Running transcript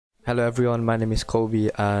Hello everyone, my name is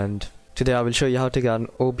Cobeee and today I will show you how to get an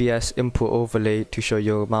OBS input overlay to show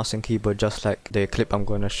your mouse and keyboard just like the clip I'm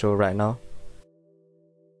going to show right now.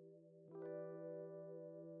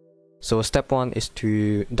 So step 1 is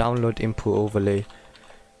to download input overlay,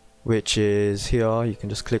 which is here. You can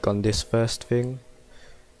just click on this first thing,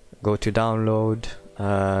 go to download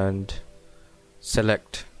and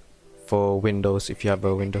select for Windows if you have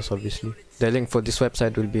a Windows obviously. The link for this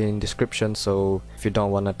website will be in description, so if you don't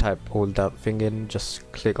want to type all that thing in,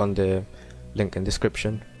 just click on the link in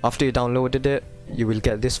description. After you downloaded it, you will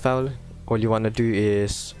get this file. All you want to do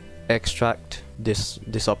is extract this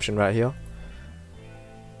option right here.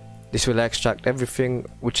 This will extract everything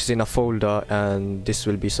which is in a folder, and this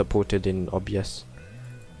will be supported in OBS.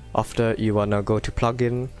 After, you want to go to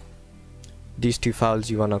plugin. These two files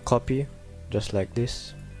you want to copy just like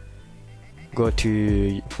this. Go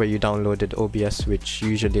to where you downloaded OBS, which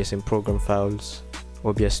usually is in program files,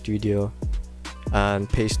 OBS Studio, and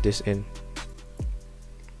paste this in.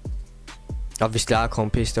 Obviously I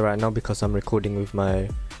can't paste it right now because I'm recording with my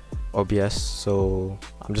OBS, so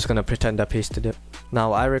I'm just gonna pretend I pasted it.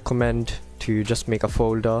 Now I recommend to just make a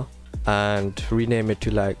folder and rename it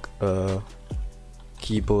to like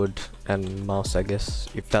keyboard and mouse, I guess,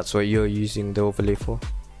 if that's what you're using the overlay for.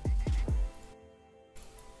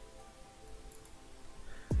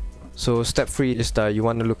 So step 3 is that you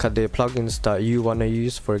want to look at the plugins that you want to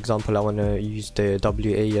use. For example, I want to use the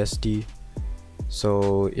WASD.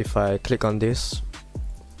 So if I click on this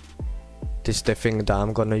is the thing that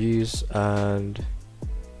I'm gonna use, and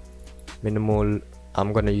minimal,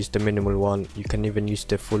 I'm gonna use the minimal one. You can even use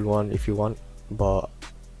the full one if you want, but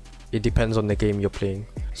it depends on the game you're playing.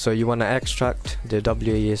 So you want to extract the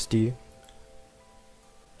WASD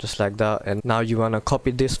just like that, and now you want to copy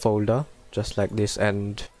this folder just like this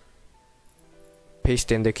and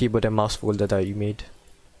paste in the keyboard and mouse folder that you made.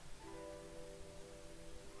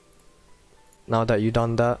 Now that you've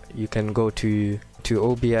done that, you can go to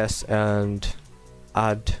OBS and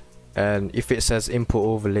add, and if it says input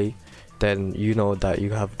overlay, then you know that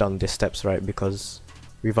you have done the steps right, because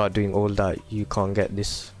without doing all that you can't get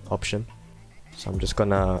this option. So I'm just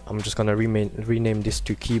gonna rename this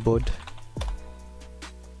to keyboard.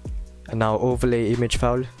 And now overlay image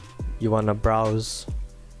file, you wanna browse,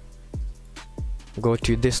 go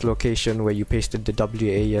to this location where you pasted the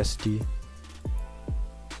WASD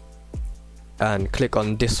and click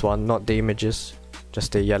on this one, not the images,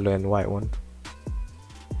 just the yellow and white one,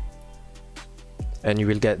 and you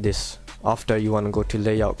will get this. After, you want to go to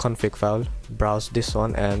layout config file, browse this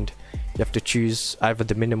one, and you have to choose either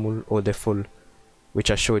the minimal or the full,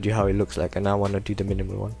 which I showed you how it looks like, and I want to do the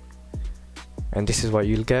minimal one. And this is what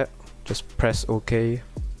you'll get. Just press OK,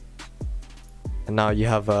 and now you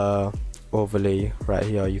have a overlay right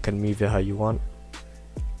here. You can move it how you want.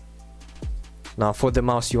 Now for the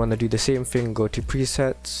mouse, you want to do the same thing. Go to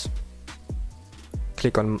presets,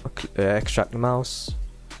 click on extract mouse,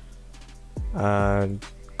 and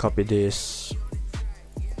copy this,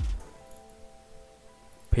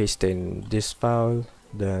 paste in this file,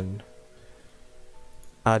 then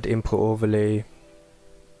add input overlay,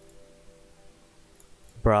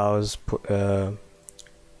 browse,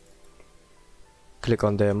 click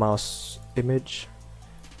on the mouse image,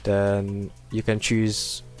 then you can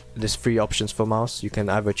choose these 3 options for mouse. You can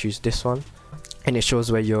either choose this one, and it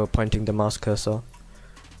shows where you're pointing the mouse cursor.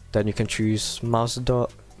 Then you can choose mouse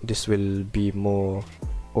dot. This will be more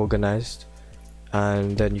organized,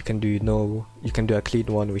 and then you can do a clean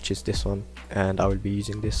one, which is this one, and I will be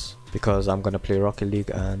using this because I'm gonna play Rocket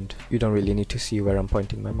League and you don't really need to see where I'm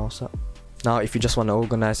pointing my mouse at. Now if you just want to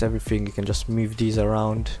organize everything, you can just move these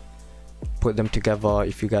around, put them together.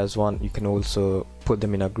 If you guys want, you can also put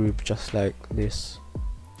them in a group just like this,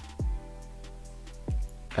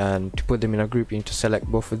 and to put them in a group you need to select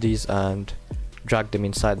both of these and drag them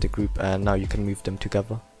inside the group, and now you can move them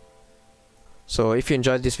together. So if you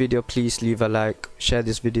enjoyed this video, please leave a like, share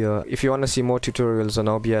this video. If you want to see more tutorials on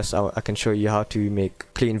OBS, I can show you how to make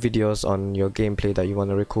clean videos on your gameplay that you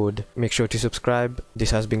want to record. Make sure to subscribe.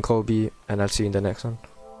 This has been Cobeee, and I'll see you in the next one.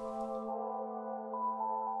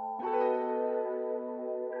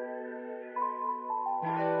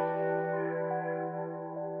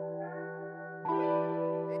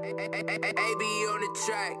 AB on the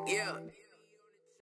track, yeah.